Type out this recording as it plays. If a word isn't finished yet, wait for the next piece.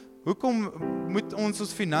Hoekom moet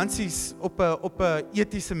ons finansies op 'n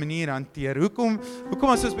etiese manier hanteer? Hoekom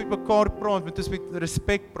as ons met mekaar praat, moet ons met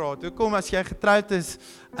respek praat? Hoekom as jy getroud is,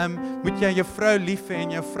 moet jy jou vrou lief hê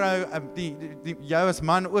en jou vrou jou as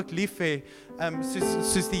man ook lief hê,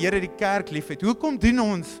 soos die Here die kerk lief het? Hoekom doen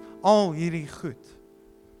ons al hierdie goed?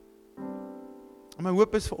 My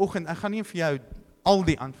hoop is vanoggend, ek gaan nie vir jou al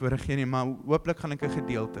die antwoorde gee nie, maar hooplik gaan ek 'n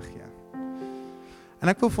gedeelte gee. En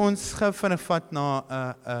ek wil vir ons gou vinnig vat na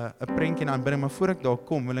 'n prentjie en aanbidding, maar voor ek daar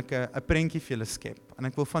kom, wil ek 'n prentjie vir julle skep. En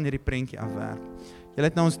ek wil van hierdie prentjie afwerk. Julle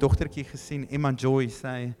het nou ons dogtertjie gesien, Emma Joy,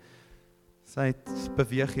 sy het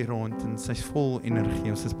beweeg hier rond en sy's vol energie.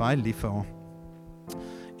 Ons is baie lief vir haar.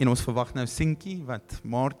 En ons verwag nou Sinkie wat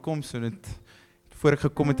Maart kom, so dit voor ek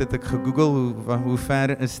gekom het ek gegoogel hoe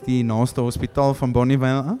ver is die naaste hospitaal van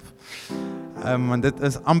Bonnievale af. Want dit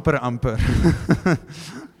is amper.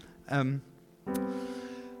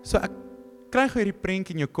 So ek krijg hierdie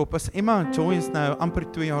prentjie in jou kop, as Emma Joy is nou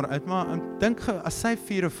amper 2 jaar oud, maar dink as sy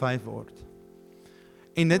 4 of 5 word,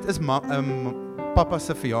 en dit is papa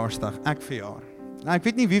se verjaarsdag, ek verjaar. Nou, ek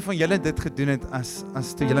weet nie wie van julle dit gedoen het,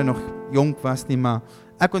 as toe julle nog jonk was nie, maar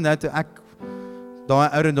ek onthou toe ek daai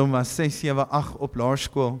ouderdom was, 6, 7, 8 op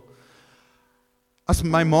laerskool, as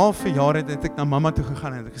my ma verjaar het ek na mamma toe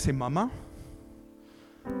gegaan en het gesê, mamma,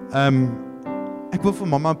 ek wil vir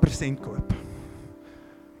mamma 'n present koop.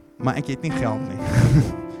 Maar ek het nie geld nie.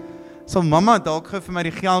 Sal mamma dalk gou vir my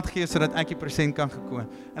die geld gee, sodat ek die present kan gekoop.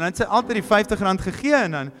 En dan het sy altyd die R50 gegee,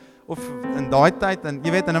 en dan, of in daai tyd, en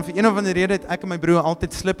jy weet, en dan vir een of ander rede het ek en my broer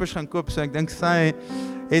altyd slippers gaan koop, so ek dink sy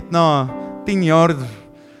het na 10 jaar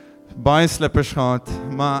baie slippers gehad,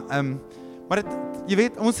 maar dit, jy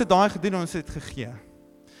weet, ons het daai gedoen, ons het gegee.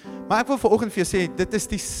 Maar ek wil vanoggend vir jou sê, dit is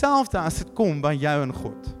dieselfde as dit kom by jou en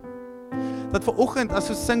God. Dat vanoggend, as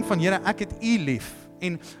ons sing van, Here, ek het U lief,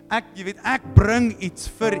 en ek bring iets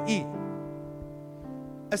vir U.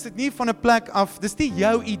 Is dit nie van 'n plek af, dis nie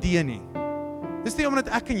jou idee nie. Dis nie omdat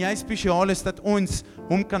ek en jy spesiaal is, dat ons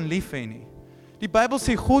hom kan lief hê nie. Die Bybel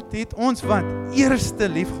sê, God het ons wat? Eerste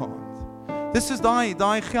lief gehad. Dis soos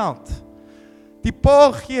daai geld. Die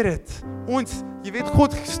Pa gee dit. Ons, jy weet,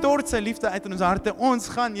 God stort sy liefde uit in ons harte. Ons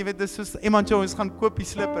gaan, jy weet, dis soos iemand jou, ons gaan koop die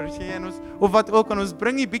slippers, en ons, of wat ook, en ons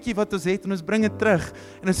bring die bietjie wat ons het, en ons bring dit terug.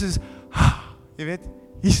 En ons is, jy weet,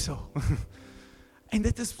 hierso. En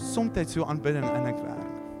dit is soms so aanbidding in ek werk.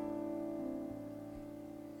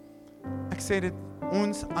 Ek sê dit,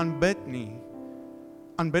 ons aanbid nie.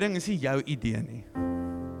 Aanbidding is nie jou idee nie.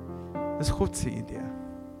 Dis God se idee.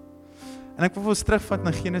 En ek wil ons terugvat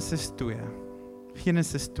na Genesis 2.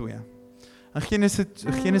 Genesis 2. In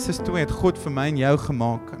Genesis 2 het God vir my en jou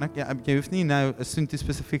gemaak. En jy hoef nie nou so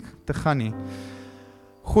spesifiek te gaan nie.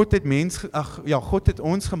 God het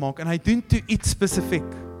ons gemaak en hy doen toe iets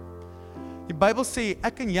spesifiek. Die Bybel sê,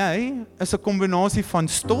 ek en jy is 'n kombinasie van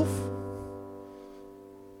stof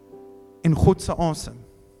en God se asem.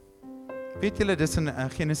 Weet julle, dis in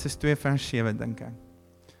Genesis 2 vers 7 dink ek.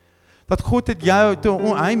 Dat God het jou,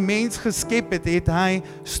 toe hy mens geskep het, het hy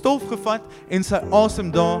stof gevat en sy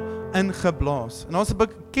asem daar ingeblaas. En daar's 'n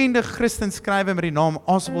bekende Christen skrywer met die naam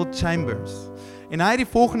Oswald Chambers. En hy het die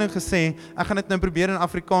volgende gesê, ek gaan dit nou probeer in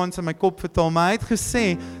Afrikaans in my kop vertaal, maar hy het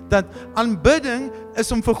gesê, dat aanbidding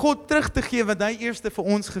is om vir God terug te gee wat hy eerste vir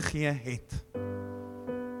ons gegee het.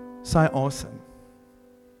 Sy asem.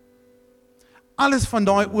 Alles van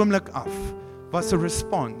daai oomblik af was 'n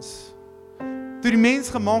respons. Toe die mens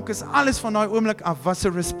gemaak is, alles van daai oomblik af was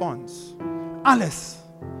 'n respons. Alles.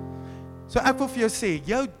 So ek wil vir jou sê,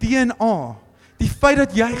 jou DNA, die feit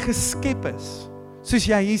dat jy geskep is, soos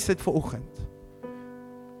jy hier sit vanoggend,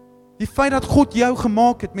 die feit dat God jou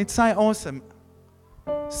gemaak het met sy asem,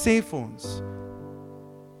 sê vir ons,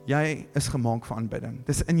 jy is gemaak vir aanbidding.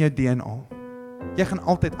 Dis in jou DNA. Jy gaan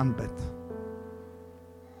altyd aanbid.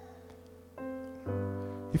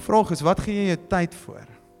 Die vraag is, wat gee jy jou tyd voor?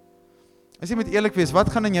 As jy moet eerlik wees, wat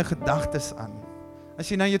gaan in jou gedagtes aan? As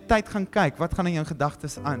jy na jou tyd gaan kyk, wat gaan in jou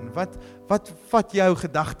gedagtes aan? Wat vat jou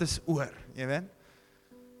gedagtes oor? Jy weet?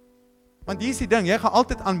 Want hier is die ding, jy gaan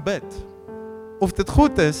altyd aanbid. Of dit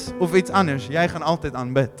goed is, of iets anders, jy gaan altyd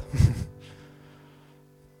aanbid.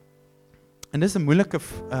 En dis 'n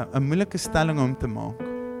moeilike stelling om te maak.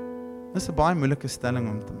 Dis 'n baie moeilike stelling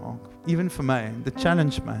om te maak. Even vir my, dit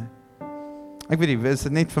challenge my. Ek weet nie, is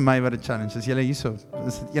dit net vir my wat 'n challenge is? Julle hierso,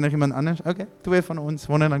 is dit enigiemand anders? Okay, 2 van ons,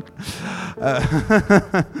 wonderlik.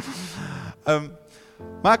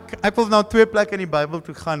 Maar ek wil na 2 plekke in die Bybel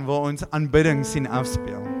toe gaan waar ons aanbidding sien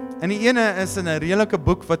afspeel. En die ene is in 'n redelike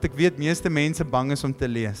boek wat ek weet meeste mense bang is om te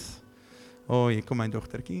lees. Hier kom my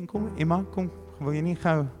dogtertjie, kom Emma, kom, wil jy nie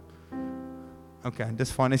gou? Okay, dis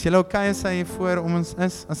fyn. Is julle okay as hy voor om ons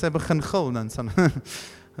is? As hy begin gil, dan sal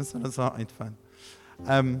ons daar uitvind.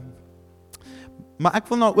 Maar ek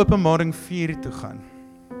wil na Openbaring 4 toe gaan.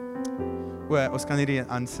 Ons kan hierdie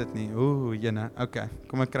aansit nie. Jene. Okay,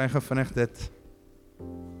 kom ek kry gou vinnig dit.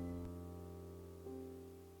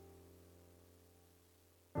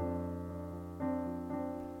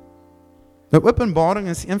 Nou Openbaring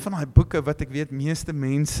is een van die boeke wat ek weet meeste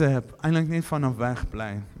mense eintlik net van af weg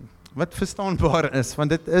bly. Wat verstaanbaar is,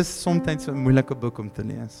 want dit is soms 'n moeilike boek om te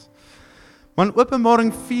lees. Maar in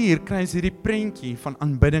Openbaring 4 kry jy hierdie prentjie van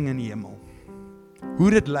aanbidding in die hemel.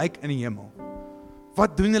 Hoe dit lyk in die hemel.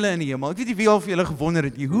 Wat doen hulle in die hemel? Ek weet nie wie al vir julle gewonder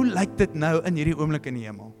het, hoe lyk dit nou in hierdie oomblik in die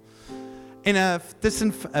hemel? En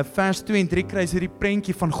tussen vers 2 en 3 kry jy hierdie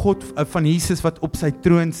prentjie van God, van Jesus wat op sy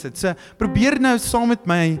troon sit. So probeer nou saam met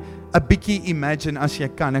my 'n bietjie imagine as jy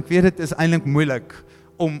kan. Ek weet dit is eintlik moeilik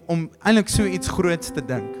om eintlik so iets groots te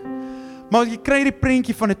dink. Maar jy kry die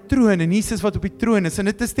prentjie van 'n troon en Jesus wat op die troon is en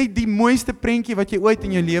dit is net die mooiste prentjie wat jy ooit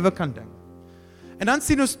in jou lewe kan dink. En dan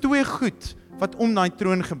sien ons twee goed wat om daai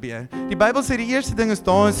troon gebeur. Die Bybel sê die eerste ding is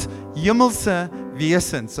daar is hemelse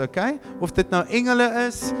wesens, okay? Of dit nou engele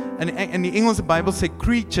is, in die Engelse Bybel sê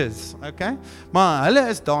creatures, okay? Maar hulle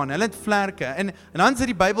is daar en hulle het vlerke en dan sê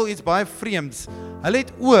die Bybel iets baie vreemds. Hulle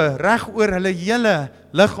het oë reg oor hulle hele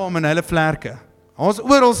liggaam en hulle vlerke. Ons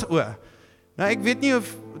oral oë. Nou ek weet nie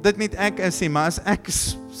of dit net ek is nie, maar as ek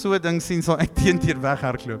so 'n ding sien, sal ek teenoor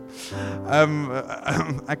weghardloop.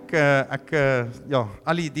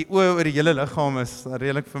 Al die oë oor die hele liggaam is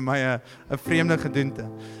redelik vir my 'n vreemde gedoente.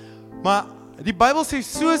 Maar die Bybel sê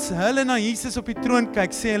soos hulle na Jesus op die troon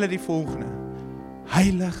kyk, sê hulle die volgende: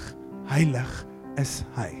 Heilig, heilig is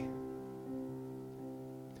hy.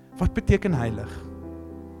 Wat beteken heilig?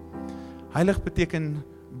 Heilig beteken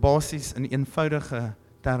basies in eenvoudige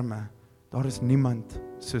terme, daar is niemand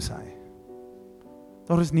soos hy.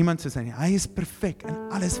 Daar is niemand soos hy nie. Hy is perfek in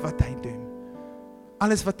alles wat hy doen.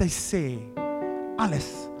 Alles wat hy sê.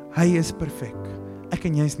 Alles. Hy is perfek. Ek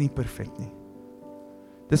en jy is nie perfek nie.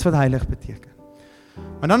 Dis wat heilig beteken.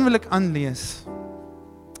 Maar dan wil ek aanlees.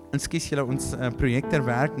 Ekskuus julle, ons projekter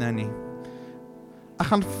werk nou nie. Ek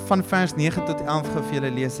gaan van vers 9 tot 11 vir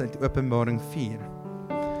julle lees uit Openbaring 4.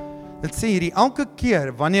 Dit sê hierdie, elke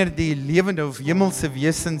keer wanneer die lewende of hemelse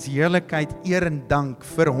wesens heerlikheid, eer en dank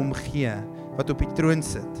vir hom gee, wat op die troon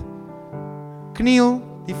sit, kniel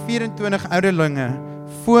die 24 ouderlinge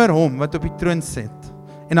voor hom wat op die troon sit,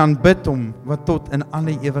 en aanbid hom wat tot in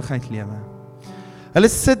alle ewigheid lewe. Hulle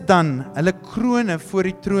sit dan hulle krone voor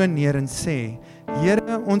die troon neer en sê,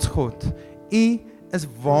 Here ons God, U is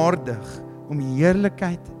waardig om die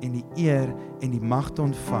heerlikheid en die eer en die mag te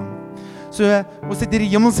ontvang. So, ons het hierdie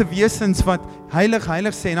hemelse wesens wat heilig,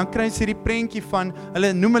 heilig sê, en dan kry jy hierdie prentjie van,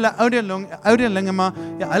 hulle noem hulle ouderlinge, maar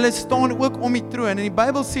ja, hulle staan ook om die troon, en die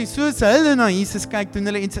Bybel sê, soos hulle na Jesus kyk, doen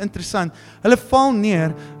hulle iets interessant, hulle val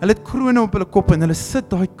neer, hulle het krone op hulle kop, en hulle sit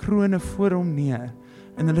daai krone voor hom neer,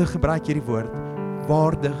 en hulle gebruik hierdie woord,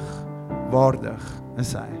 waardig, waardig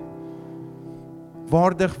is hy.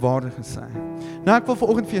 Waardig, waardig is hy. Nou ek wil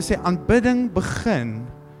vanoggend vir jou sê, aanbidding begin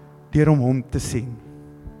deur om hom te sien.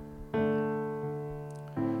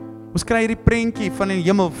 Ons kry hierdie prentjie van die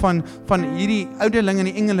hemel, van hierdie ouderlinge en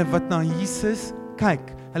die engele wat na Jesus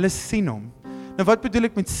kyk. Hulle sien hom. Nou wat bedoel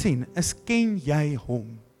ek met sien? Is ken jy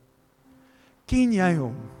hom? Ken jy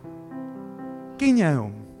hom? Ken jy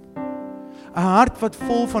hom? 'n Hart wat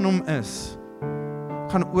vol van hom is,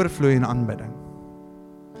 gaan oorvloei in aanbidding.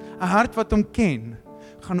 'n Hart wat hom ken,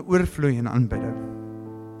 gaan oorvloei in aanbidding.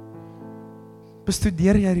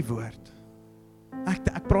 Bestudeer jy die woord?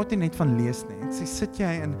 Ek praat nie net van lees nie. Ek sê, sit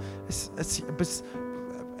jy en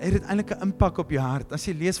het dit eintlik 'n impak op jou hart. As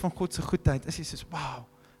jy lees van God se goedheid, is jy soos, wow,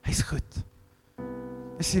 hy's goed.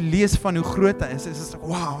 As jy lees van hoe groot hy is jy soos,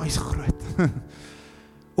 wow, hy's groot.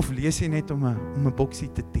 Of lees jy net om 'n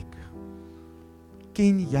boksie te tik?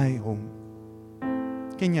 Ken jy hom?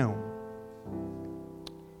 Ken jy hom?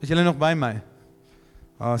 Is julle nog by my?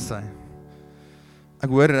 Sy. Ek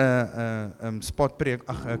hoor Spot preek,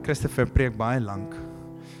 Christopher preek baie lank.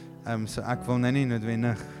 So ek wil nou nie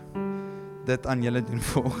noodwendig dit aan julle doen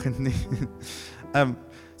vanoggend nie.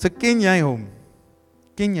 So ken jy hom?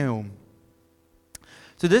 Ken jy hom?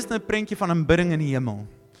 So dis nou 'n prentjie van aanbidding in die hemel.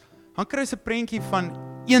 Dan kry jy 'n prentjie van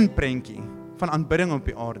een prentjie van aanbidding op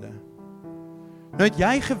die aarde. Nou het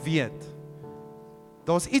jy geweet,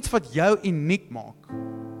 daar's iets wat jou uniek maak,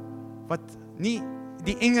 wat nie,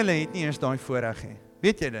 die engele het nie eers daai voorreg nie.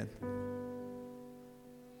 Weet jy dit?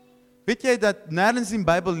 Weet jy dat nêrens in die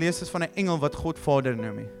Bybel lees ons van 'n engel wat God Vader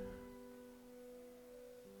noem nie?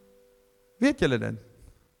 Weet julle dit?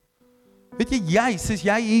 Weet jy, soos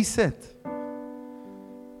jy hier sit,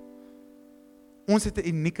 ons het 'n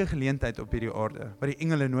unieke geleentheid op hierdie aarde, wat die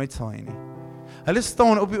engele nooit sal hê nie. Hulle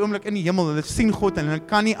staan op die oomblik in die hemel, hulle sien God en hulle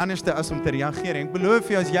kan nie anderste as om te reageer. En ek beloof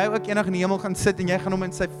jou, as jy ook eendag in die hemel gaan sit en jy gaan hom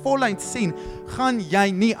in sy volheid sien, gaan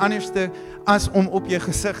jy nie anderste as om op jou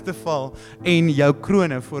gesig te val en jou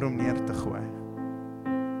krone voor hom neer te gooi.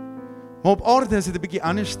 Maar op aarde is dit 'n bietjie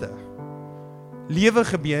anderste. Lewe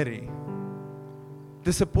gebeur hier.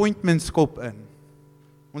 Disappointments skop in.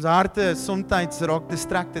 Ons harte soms raak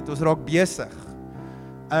distracted, ons raak besig.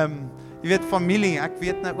 Jy weet, familie, ek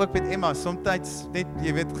weet nou ook met Emma, soms net,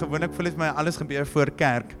 jy weet, gewoonlik voel het my alles gebeur voor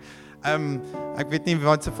kerk. Ek weet nie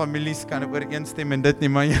wat se families kan ooreenstem en dit nie,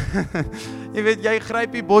 maar jy weet, jy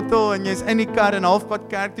gryp die bottel en jy's in die kar en halfpad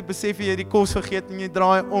kerk toe besef jy die kos vergeet en jy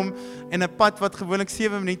draai om en 'n pad wat gewoonlik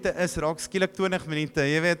 7 minute is, raak skielik 20 minute,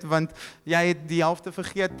 jy weet, want jy het die helfte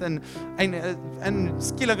vergeet en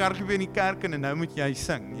skielik hardloop jy in die kerk en nou moet jy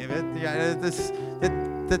sing, jy weet,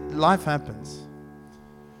 dit life happens.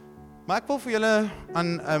 Maar ek wil vir julle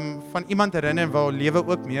aan van iemand herinner waar lewe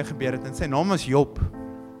ook mee gebeur het en sy naam is Job.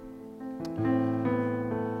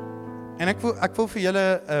 En ek wil vir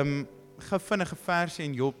julle vinnige versie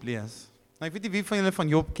in Job lees. Nou ek weet nie wie van julle van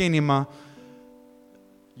Job ken nie, maar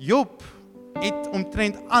Job het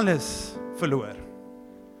omtrent alles verloor.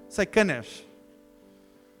 Sy kinders,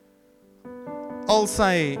 al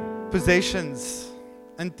sy possessions.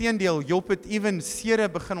 Inteendeel, Job het ewen sere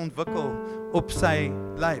begin ontwikkel op sy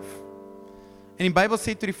lyf. En die Bybel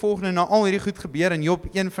sê toe die volgende, na al hierdie goed gebeur in Job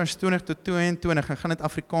 1 vers 20 tot 22, en gaan dit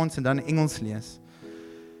Afrikaans en dan Engels lees.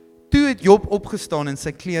 Toe het Job opgestaan en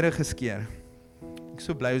sy klere geskeer. Ek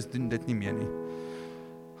so bly ons doen dit nie meer nie.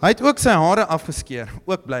 Hy het ook sy hare afgeskeer,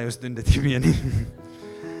 ook bly ons doen dit nie meer nie.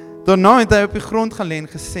 Daarna het hy op die grond gaan lê en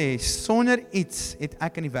gesê, sonder iets het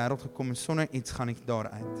ek in die wêreld gekom en sonder iets gaan ek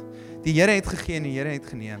daaruit. Die Here het gegee en die Here het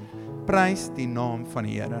geneem. Prys die naam van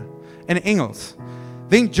die Here. In Engels,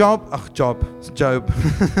 Then Job,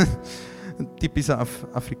 typische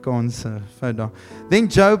Afrikaanse fout. Then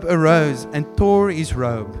Job arose and tore his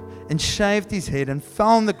robe and shaved his head and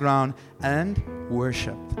fell on the ground and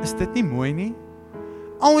worshipped. Is dit nie mooi nie?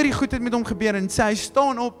 Al hierdie goed het met hom gebeur en hy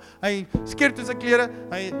staan op, hy skeer toe sy klere,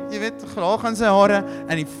 hy, jy weet, gelaag aan sy hare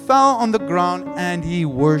and he fell on the ground and he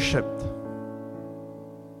worshipped.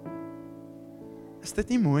 Is dit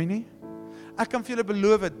nie mooi nie? Ek kan vir julle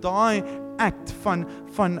beloof, daai act van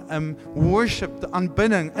worship, die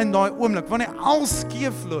aanbidding in daai oomblik, wanneer hy al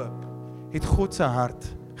skeef loop, het God se hart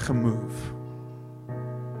gemove.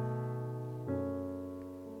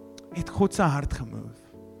 Het God se hart gemove.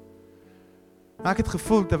 Maar ek het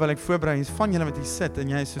gevoel, terwyl ek voorberei is, van julle wat hier sit, en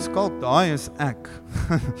jy is so Schalk, daai is ek.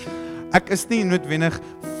 Ek is nie noodwendig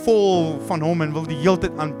vol van hom en wil die hele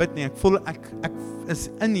tyd aanbid nie. Ek voel ek is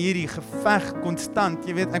in hierdie geveg konstant.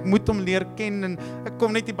 Jy weet, ek moet hom leer ken en ek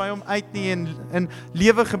kom net nie by hom uit nie en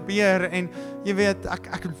lewe gebeur en jy weet,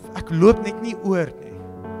 ek loop net nie oor nie.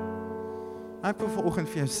 Ek wil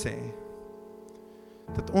vanoggend vir jou sê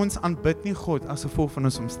dat ons aanbid nie God as gevolg van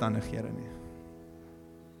ons omstandighede nie.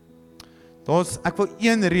 Ek wil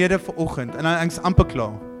een rede vanoggend en ek is amper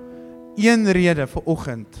klaar. Een rede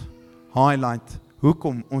vanoggend highlight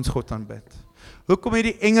hoekom ons God aanbid. Hoekom het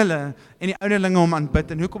die engele en die ouderlinge hom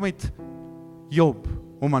aanbid en hoekom het Job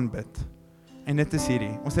hom aanbid? En dit is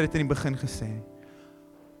hierdie, ons het dit in die begin gesê.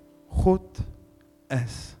 God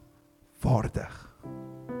is waardig.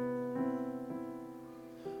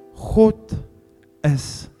 God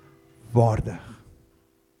is waardig.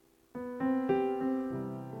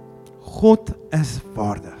 God is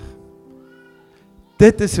waardig.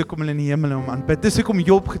 Dit is hoekom hulle in die hemel hom aanbid. Dit is hoekom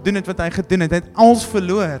Job gedoen het wat hy gedoen het. Hy het alles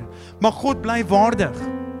verloor. Maar God bly waardig.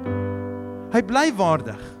 Hy bly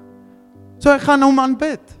waardig. So hy gaan hom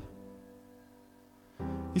aanbid.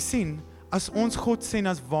 Jy sien, as ons God sien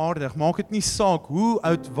as waardig, maak dit nie saak hoe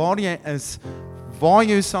oud, waar jy is, waar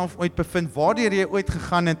jy jouself ooit bevind, waardeur jy ooit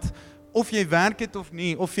gegaan het, of jy werk het of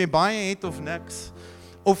nie, of jy baie het of niks,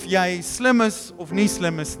 of jy slim is of nie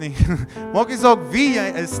slim is nie. Maak nie saak wie jy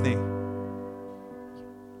is nie.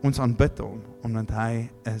 Ons aanbid hom, omdat hy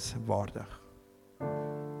is waardig.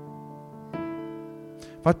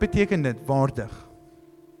 Wat beteken dit, waardig?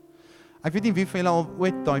 Ek weet nie wie van julle al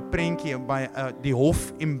ooit daai prentjie by die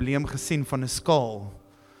hof-embleem gesien van 'n skaal.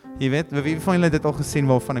 Jy weet, wie van julle dit al gesien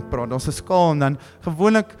waarvan ek praat? Daar's 'n skaal en dan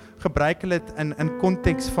gewoonlik gebruik hulle dit in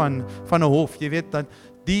konteks van 'n hof. Jy weet dat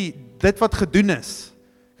dit wat gedoen is,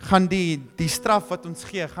 gaan die straf wat ons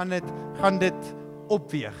gee, gaan dit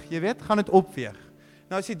opweeg. Jy weet, gaan dit opweeg.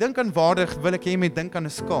 Nou as jy dink aan waardig, wil ek hê jy moet dink aan 'n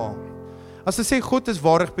skaal. As jy sê God is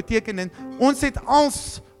waardig, beteken dit ons het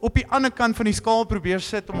als op die ander kant van die skaal probeer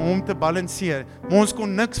sit om hom te balanseer, maar ons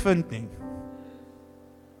kon niks vind nie.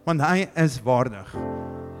 want hy is waardig.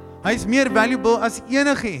 Hy is meer valuable as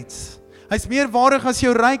enigiets. Hy is meer waardig as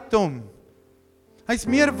jou rykdom. Hy is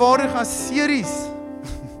meer waardig as series.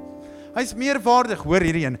 Hy is meer waardig, hoor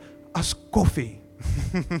hierdie een, as koffie.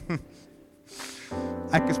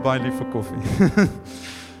 Ek is baie lief vir koffie.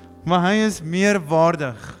 Maar hy is meer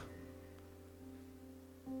waardig.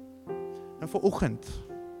 En vanoggend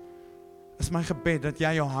is my gebed dat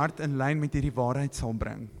jy jou hart in lyn met hierdie waarheid sal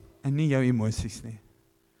bring en nie jou emosies nie.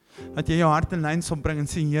 Dat jy jou hart in lyn sal bring en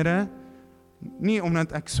sê, Here, nie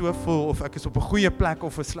omdat ek so voel of ek is op 'n goeie plek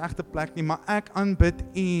of 'n slegte plek nie, maar ek aanbid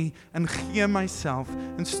U en gee myself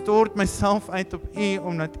en stort myself uit op U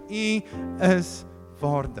omdat U is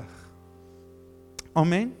waardig.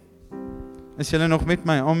 Amen. Is julle nog met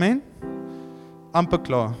my? Amen. Amper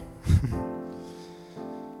klaar.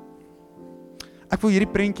 Ek wil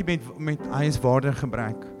hierdie prentjie met hy is waardig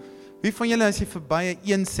gebruik. Wie van julle as jy verby 'n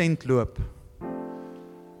 1 sent loop,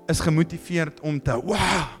 is gemotiveerd om te,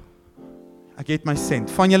 wow, ek het my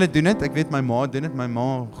sent. Van julle doen dit, ek weet my ma doen dit, my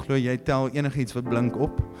ma glo jy tel enigiets wat blink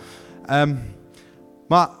op.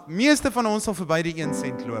 Maar meeste van ons sal verby die 1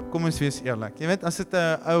 sent loop, kom ons wees eerlik. Jy weet, as dit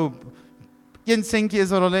 'n ou 1 centjie is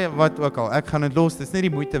wat ook al, ek gaan dit los, dit is nie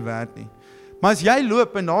die moeite werd nie. Maar as jy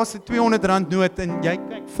loop en daar is 'n R200 noot en jy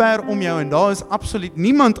kyk ver om jou en daar is absoluut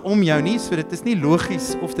niemand om jou nie, so dit is nie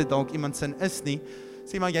logies of dit dalk iemand sin is nie.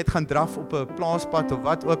 Sê maar jy het gaan draf op 'n plaaspad of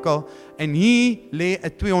wat ook al en hier lê 'n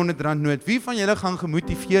R200 noot. Wie van julle gaan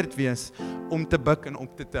gemotiveerd wees om te buk en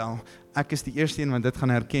op te tel? Ek is die eerste een wat dit gaan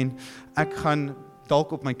herken. Ek gaan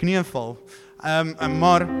dalk op my knieë val.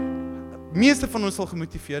 Maar meeste van ons sal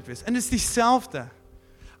gemotiveerd wees. En dit is dieselfde.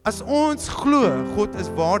 As ons glo God is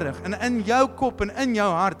waardig en in jou kop en in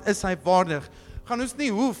jou hart is hy waardig, gaan ons nie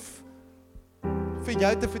hoef vir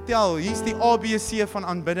jou te vertel, hier is die ABC van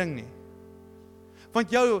aanbidding nie. Want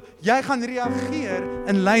jy gaan reageer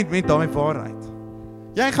in lyn met daai waarheid.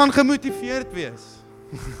 Jy gaan gemotiveerd wees.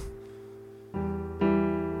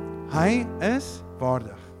 Hy is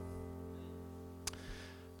waardig.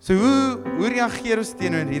 So hoe reageer ons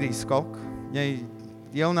teenoor hierdie Schalk? Jy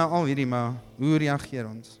deel nou al hierdie, maar hoe reageer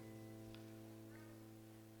ons?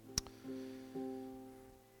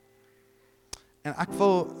 En ek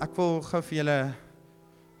wil gou vir julle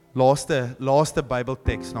laaste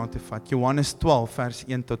Bybelteks na toe vat, Johannes 12 vers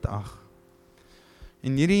 1 tot 8.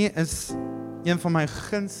 En hierdie is een van my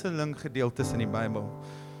gunsteling gedeeltes in die Bybel.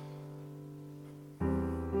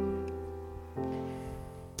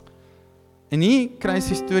 En hier kry ons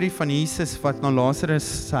die storie van Jesus wat na Lazarus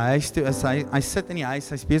sy huis toe is. Hy sit in die huis,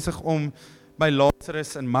 hy's besig om by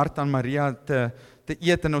Lazarus en Martha en Maria te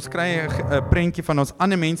eet en ons kry 'n prentjie van ons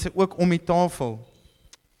ander mense ook om die tafel.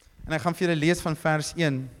 En ek gaan vir julle lees van vers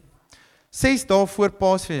 1. 6 dae voor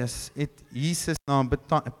Paasfees het Jesus na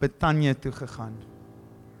Betanië toe gegaan,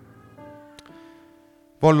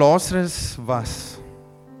 waar Lazarus was.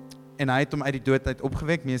 En hy het hom uit die dood uit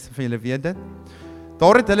opgewek, meeste van julle weet dit.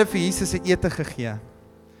 Daar het hulle vir Jesus 'n ete gegee.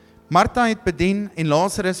 Martha het bedien en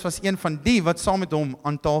Lazarus was een van die wat saam met hom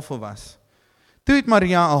aan tafel was. Toe het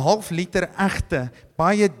Maria 'n half liter egte,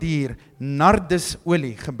 baie duur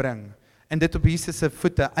nardusolie gebring en dit op Jesus se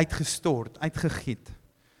voete uitgestort, uitgegiet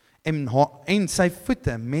en sy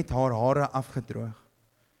voete met haar hare afgedroog.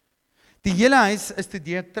 Die hele huis is toe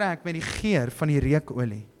deurtrek met die geur van die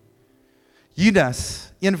reukolie.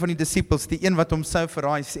 Judas, een van die disippels, die een wat hom sou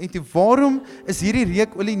verraai, sê toe, waarom is hierdie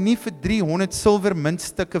reukolie nie vir 300 silwer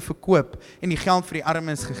muntstukke verkoop en die geld vir die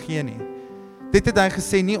armes gegee nie? Dit het hy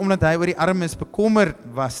gesê nie omdat hy oor die armes bekommerd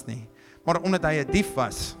was nie, maar omdat hy 'n dief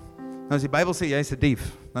was. Nou as die Bybel sê jy is 'n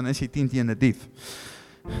dief, dan is jy 10 teen 'n dief.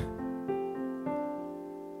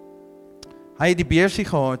 Hy het die beursie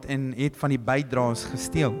gehad en het van die bydraes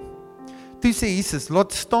gesteel. Toe sê Jesus,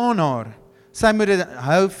 laat staan haar. Sy moet dit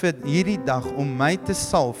hou vir hierdie dag om my te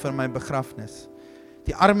salf vir my begrafnis.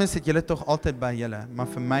 Die armes het julle tog altyd by julle, maar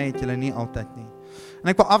vir my het julle nie altyd nie. En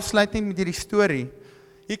ek wil afsluit net met hierdie storie.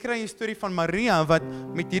 Hier kry jy 'n storie van Maria wat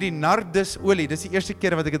met hierdie nardusolie, dis die eerste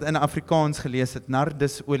keer wat ek dit in Afrikaans gelees het,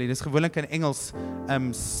 nardusolie. Dis gewoonlik in Engels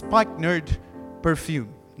spikenard perfume,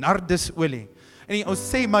 nardusolie. En ons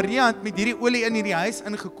sê Maria het met hierdie olie in hierdie huis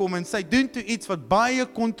ingekom en sy doen toe iets wat baie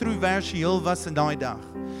kontroversieel was in daai dag.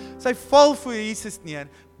 Sy val voor Jesus neer,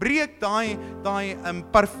 breek daai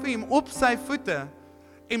parfuum op sy voete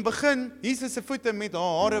en begin Jesus se voete met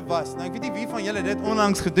haar hare was. Nou ek weet nie wie van julle dit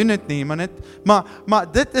onlangs gedoen het nie,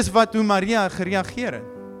 maar dit is wat hoe Maria gereageer het.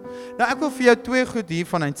 Nou ek wil vir jou 2 goed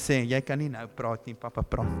hiervan uit sê. Jy kan nie nou praat nie, papa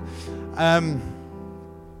praat.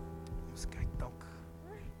 Ons kyk dalk.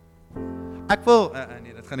 Ek wil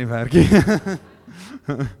nee, dit gaan nie werk nie.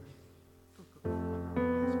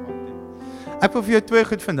 Ek wil vir jou 2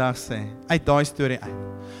 goed vandag sê, uit daai storie uit.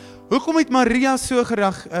 Hoekom het Maria so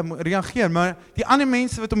gereageer, maar die ander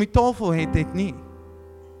mense wat om die tafel het nie?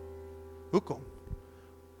 Hoekom?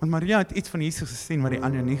 Want Maria het iets van Jesus gesien wat die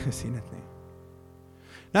ander nie gesien het nie.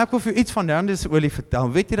 Nou ek wil vir iets van nardesolie vertel.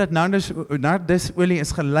 Weet jy dat nardesolie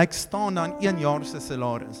is gelyk staan aan 1 jaar se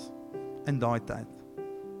salaris in daai tyd?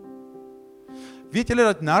 Weet julle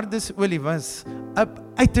dat nardesolie was 'n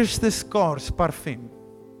uiterste skaars parfuum?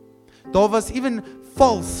 Daar was even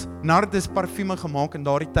vals nardes parfume gemaak in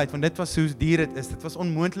daardie tyd, want dit was hoe duur dit is. Dit was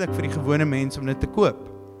onmoontlik vir die gewone mens om dit te koop.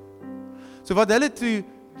 So wat hulle toe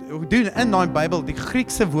doen in daai Bybel, die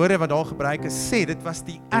Griekse woorde wat daar gebruik is, sê dit was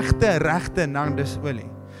die regte nardesolie.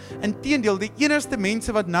 Inteendeel, die enigste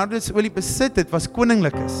mense wat nardesolie besit het, was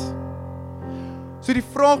koninklikes. So die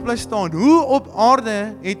vraag bly staan, hoe op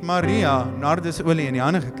aarde het Maria nardesolie in die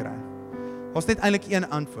hande gekry? Was net eintlik een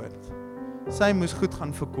antwoord. Sy moes goed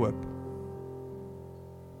gaan verkoop.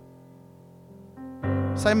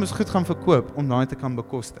 Sy moes goed gaan verkoop om daai te kan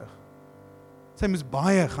bekostig. Sy moes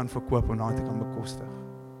baie gaan verkoop om daai te kan bekostig.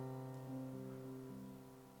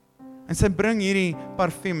 En sy bring hierdie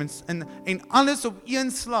parfuum en alles op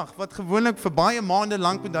een slag, wat gewoonlik vir baie maande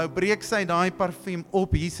lank onthou, breek sy daai parfuum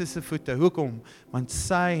op Jesus se voete. Hoekom? Want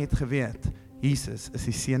sy het geweet, Jesus is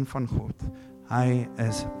die seun van God. Hy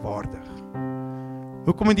is waardig.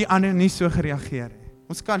 Hoekom het die ander nie so gereageer nie?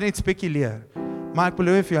 Ons kan net spekuleer, maar ek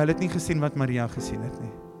beloof vir jou, hulle het nie gesien wat Maria gesien het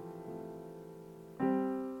nie.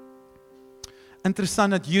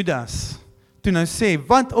 Interessant dat Judas toe nou sê,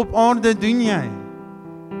 wat op aarde doen jy?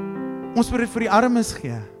 Ons moet dit vir die armes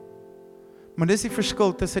gee. Maar dis die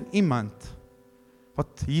verskil tussen iemand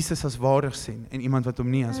wat Jesus as waardig sien en iemand wat hom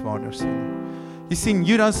nie as waardig sien. Jy sien,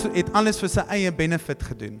 Judas het alles vir sy eie benefit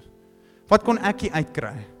gedoen. Wat kon ek hier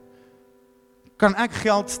uitkry? Kan ek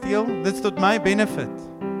geld steel? Dit is tot my benefit.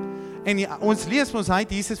 En ons lees ons, hy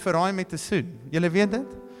het Jesus verraai met 'n soen. Julle weet dit?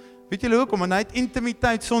 Weet julle hoekom? Want hy het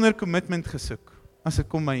intimiteit sonder commitment gesoek, as dit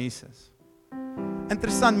kom by Jesus.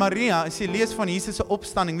 Interessant, Maria, as jy lees van Jesus se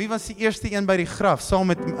opstanding, wie was die eerste een by die graf, saam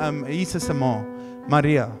met Jesus se ma?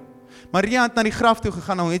 Maria. Maria het na die graf toe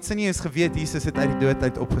gegaan, al het sy nie eens geweet, Jesus het uit die dood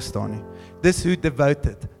uit opgestaan nie. Dis hoe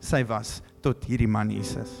devoted sy was, tot hierdie man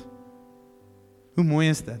Jesus. Hoe mooi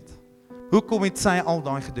is dit? Hoekom het sy al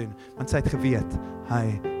daai gedoen? Want sy het geweet,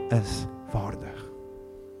 hy is waardig.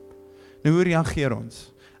 Nou, hoe reageer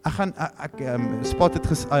ons?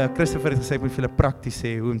 Christopher het gesê, ek moet vir julle prakties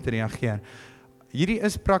sê, hoe om te reageer. Hierdie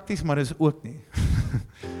is prakties, maar is ook nie.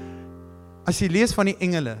 As jy lees van die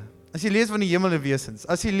engele, as jy lees van die hemelse wesens,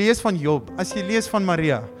 as jy lees van Job, as jy lees van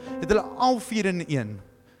Maria, het hulle al 4 in een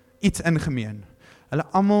iets ingemeen. Hulle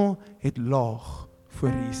almal het laag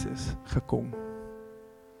voor Jesus gekom.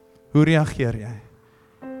 Hoe reageer jy?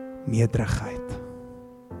 Nederigheid.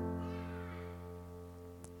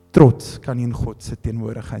 Trots kan nie in God se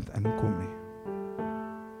teenwoordigheid inkom nie.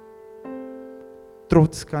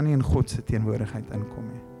 Trots kan nie in God se teenwoordigheid inkom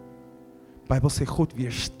nie. Bybel sê God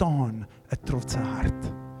weerstaan 'n trotse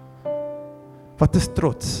hart. Wat is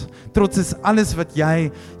trots? Trots is alles wat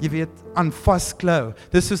jy weet, aan vasklou.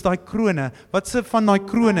 Dis soos daai krone. Wat se van daai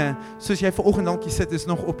krone, soos jy vanoggend dalk hier sit, is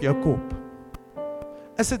nog op jou kop?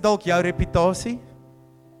 Is dit dalk jou reputasie?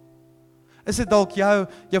 Is dit dalk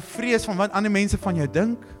jou vrees van wat ander mense van jou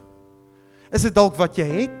dink? Is dit dalk wat jy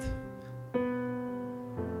het?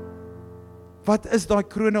 Wat is daai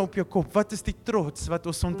krone op jou kop? Wat is die trots wat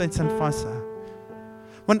ons soms in vashou?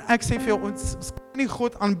 Want ek sê vir jou, ons kan nie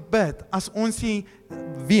God aanbid as ons nie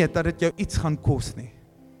weet dat dit jou iets gaan kos nie.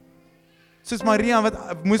 Soos Maria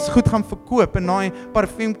wat moes goed gaan verkoop en daai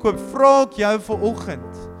parfuum koop, vra ek jou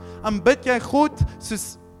vanoggend. Aanbid jy God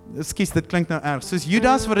soos, ekskuus, dit klink nou erg, soos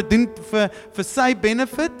Judas wat dit doen vir sy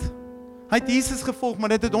benefit? Hy het Jesus gevolg, maar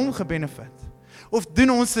dit het hom gebenefit. Of doen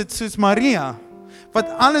ons dit soos Maria, wat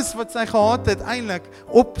alles wat sy gehad het, eintlik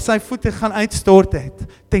op sy voete gaan uitstort het,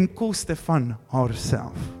 ten koste van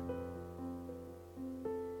haarself.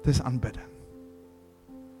 Dis aanbidding.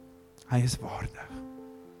 Hy is waardig.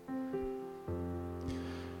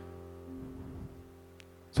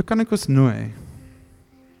 So kan ek ons nooi,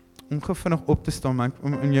 om vinnig op te staan,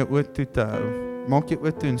 om in jou oë toe te hou. Maak jou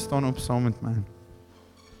oë toe en staan op saam met my.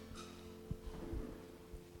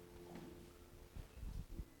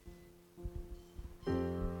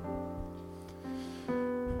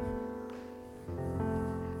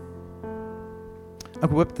 Ek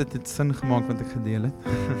hoop dat dit sin gemaak wat ek gedeel het.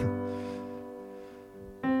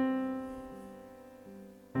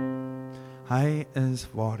 Hy is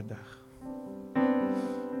waardig.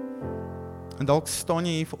 En dalk staan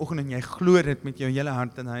jy hier vanoggend en jy glo dit met jou hele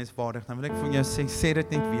hart en hy is waardig. Dan wil ek vir jou sê dit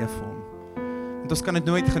net weer vir hom. Want ons kan dit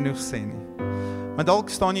nooit genoeg sê nie. Maar dalk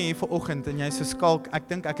staan jy hier vanoggend en jy sê Schalk, ek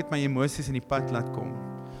dink ek het my emosies in die pad laat kom.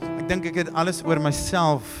 Ek dink ek het alles oor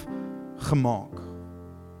myself gemaak.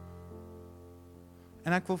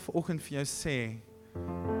 En ek wil vanoggend vir jou sê,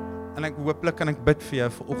 en ek hooplik kan ek bid vir jou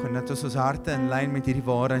vanoggend, dat ons harte in lyn met hierdie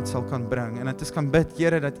waarheid sal kan bring, en dat ons kan bid,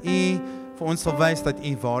 Here, dat U vir ons sal wys dat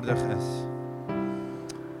U waardig is.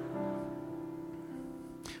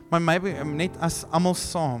 Maar maybe net as almal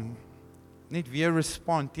saam, net weer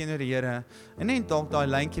respond teenoor die Here, en net dalk daai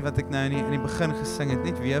lyntjie wat ek nou in die begin gesing het,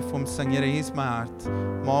 net weer vir hom sing, Here, hier is my hart,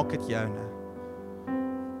 maak dit joune.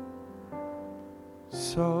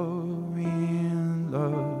 So in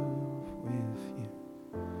love with you.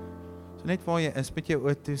 So net waar jy is, met jou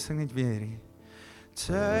oë toe, sing net weer hierdie.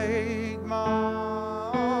 Take my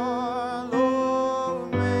heart,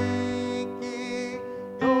 Lord, make it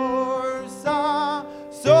yours,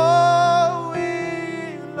 so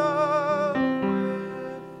in love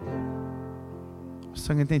with you.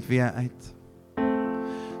 Sing dit net weer uit.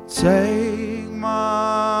 Take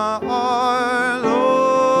my heart,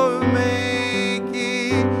 Lord, make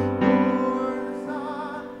it yours,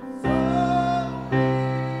 so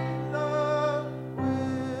in love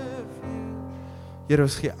with you. Here,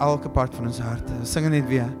 ons gee elke part van ons harte. Sing dit net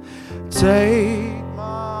weer. Take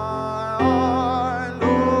my heart,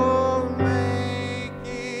 Lord, make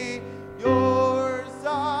it yours,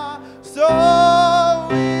 so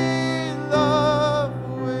in love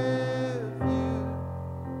with you.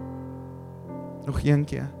 Nog een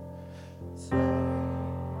keer.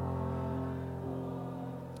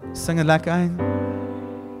 Sing dit lekker uit.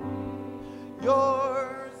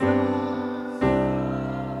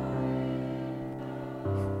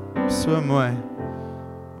 So mooi.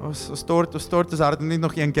 Ons stort ons hart net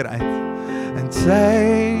nog een keer uit. And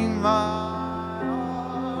take my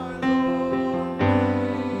heart, Lord,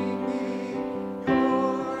 make it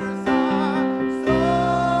yours, so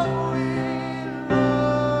in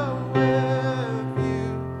love with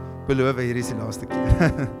you. Beloof, hier is die laaste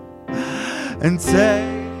keer. And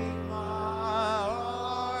take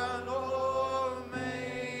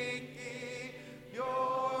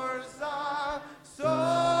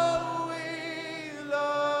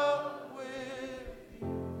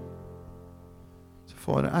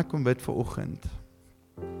Vader, ek kom bid vanoggend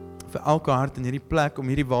vir elke hart in hierdie plek om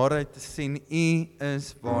hierdie waarheid te sien. U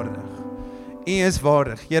is waardig. U is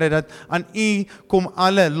waardig. Here, dat aan U kom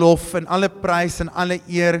alle lof en alle prys en alle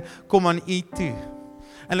eer kom aan U toe.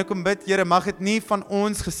 En ek kom bid, Here, mag dit nie van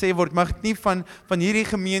ons gesê word, mag dit nie van hierdie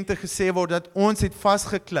gemeente gesê word dat ons het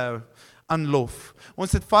vasgeklou aan lof.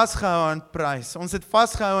 Ons het vasgehou aan prys. Ons het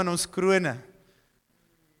vasgehou aan ons krone.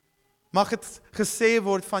 Mag het gesê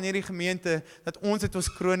word van hierdie gemeente, dat ons het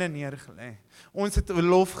ons krone neergelê. Ons het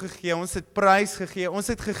lof gegee, ons het prys gegee,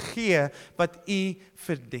 ons het gegee wat U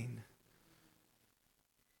verdien.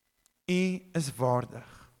 U is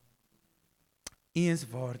waardig. U is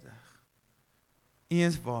waardig. U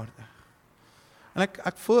is waardig. En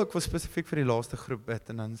ek voel ek wil spesifiek vir die laaste groep bid,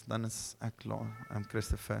 en dan is ek klaar,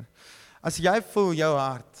 Christopher. As jy voel jou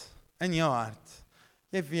hart, in jou hart,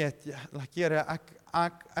 jy weet, Here,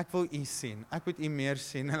 ek wil U sien, ek wil U meer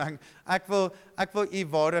sien, en ek wil U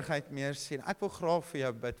waardigheid meer sien, ek wil graag vir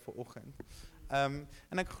jou bid vanoggend.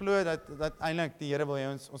 En ek glo dat eintlik die Here wil hê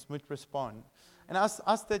ons moet respond. En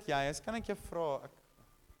as dit jy is, kan ek jou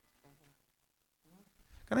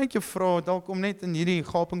vra, dalk om net in hierdie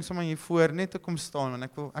gaping sommer hier voor, net te kom staan, want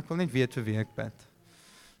ek wil net weet vir wie ek bid.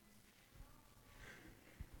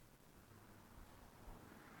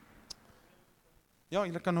 Ja,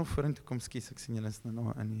 julle kan nog vorentoe kom, skies, ek sien julle is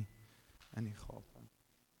nou in die gaping.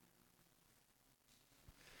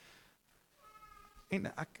 En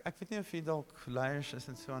ek weet nie of jy dalk leiers is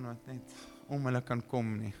en so aan wat net om hulle kan kom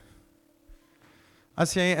nie.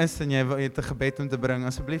 As jy is en jy het 'n gebed om te bring,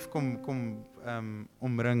 asseblief kom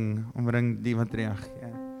omring die wat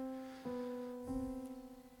reageer.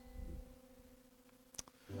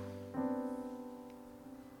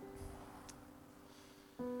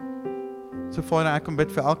 So Vader, ek kom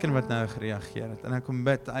bid vir elkeen wat nou gereageer het, en ek kom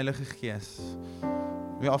bid, Heilige Gees.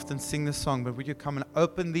 We often sing the song, but would you come and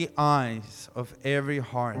open the eyes of every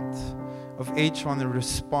heart, of each one that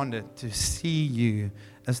responded, to see you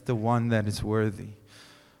as the one that is worthy.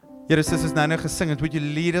 Here, soos ons nou gesing het, would you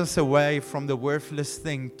lead us away from the worthless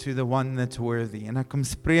thing to the one that's worthy. En ek kom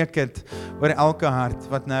spreek het oor elke hart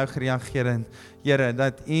wat nou gereageer het, Here,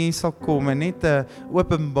 dat U sal kom en net 'n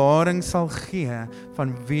openbaring sal gee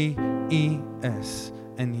van wie U is,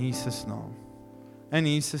 in Jesus naam. In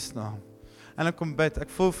Jesus naam. En ek kom bid, ek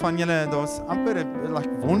voel van julle, daar's amper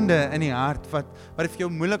like wonde in die hart, wat het vir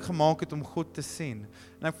jou moeilik gemaak het om God te sien.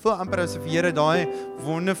 En ek voel amper asof die Here daai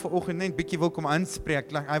wonde vanoggend net bietjie wil kom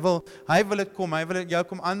aanspreek, like, hy wil dit kom, hy wil jou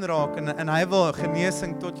kom aanraak, en hy wil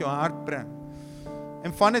genesing tot jou hart bring.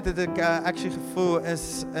 En van dit het ek actually gevoel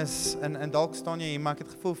is en dalk staan jy hier, maar ek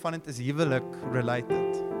het gevoel van dit is huwelik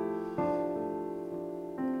related.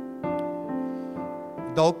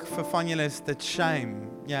 Dalk vir van julle is dit shame.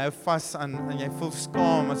 Jy hou vas aan en jy voel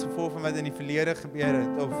skaam as gevolg van wat in die verlede gebeur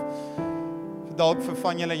het, of dalk vir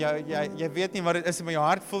van julle jy weet nie wat dit is, maar jou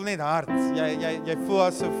hart voel net hard. Jy voel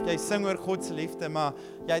asof jy sing oor God se liefde, maar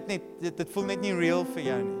jy het net dit voel net nie real vir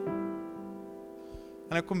jou nie.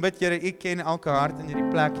 En ek kom bid, Here, U ken elke hart in hierdie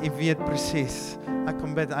plek, U weet presies. Ek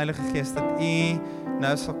kom bid, Heilige Gees, dat U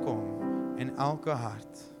nou sal kom en elke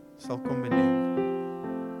hart sal kom bedien.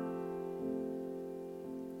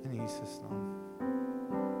 In Jesus naam.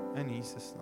 In Jesus naam.